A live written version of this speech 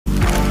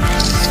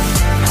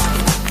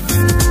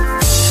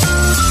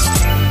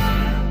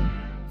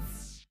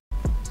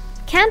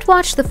can't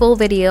watch the full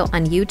video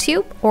on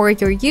YouTube, or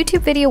your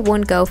YouTube video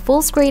won't go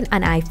full screen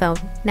on iPhone.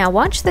 Now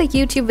watch the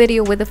YouTube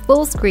video with a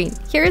full screen.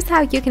 Here's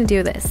how you can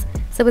do this.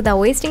 So without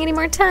wasting any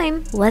more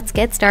time, let's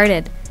get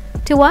started.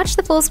 To watch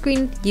the full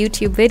screen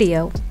YouTube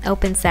video,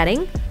 open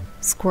Setting,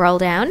 scroll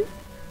down,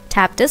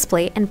 tap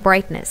Display and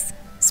Brightness.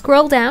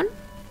 Scroll down,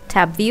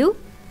 tap View,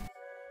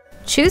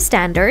 choose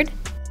Standard,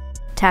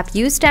 tap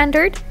Use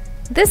Standard.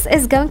 This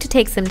is going to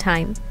take some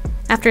time.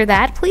 After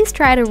that, please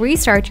try to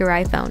restart your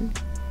iPhone.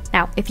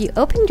 Now, if you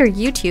open your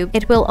YouTube,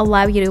 it will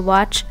allow you to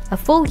watch a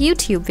full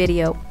YouTube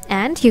video,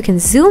 and you can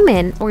zoom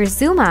in or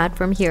zoom out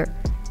from here.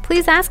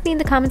 Please ask me in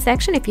the comment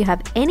section if you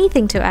have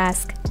anything to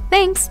ask.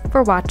 Thanks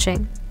for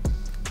watching.